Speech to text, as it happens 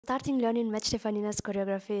Starting learning Match Stefanina's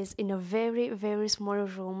choreographies in a very, very small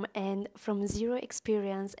room and from zero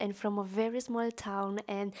experience and from a very small town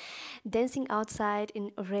and dancing outside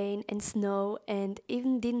in rain and snow and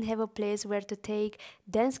even didn't have a place where to take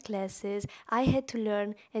dance classes, I had to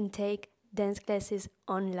learn and take dance classes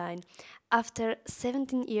online. After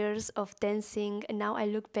 17 years of dancing, now I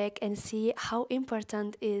look back and see how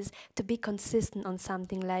important it is to be consistent on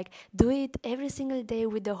something, like do it every single day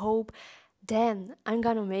with the hope then I'm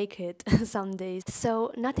gonna make it someday.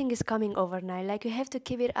 So nothing is coming overnight. Like you have to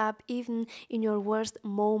keep it up even in your worst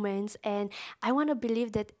moments. And I wanna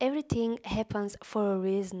believe that everything happens for a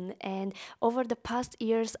reason. And over the past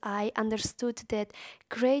years, I understood that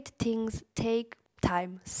great things take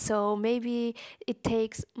time. So maybe it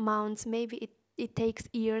takes months, maybe it takes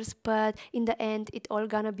years, but in the end, it all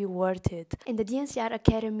gonna be worth it. And the DNCR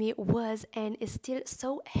Academy was and is still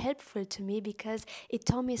so helpful to me because it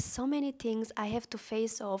taught me so many things I have to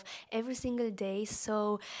face off every single day.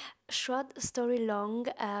 So short story long,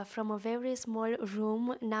 from a very small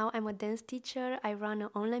room, now I'm a dance teacher. I run an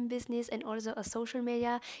online business and also a social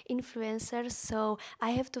media influencer. So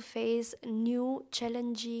I have to face new,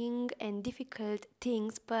 challenging, and difficult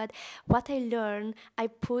things. But what I learn, I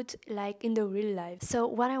put like in the real life. So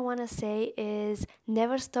what I want to say is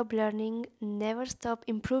never stop learning, never stop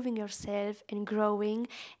improving yourself and growing.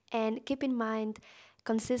 And keep in mind,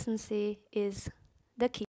 consistency is the key.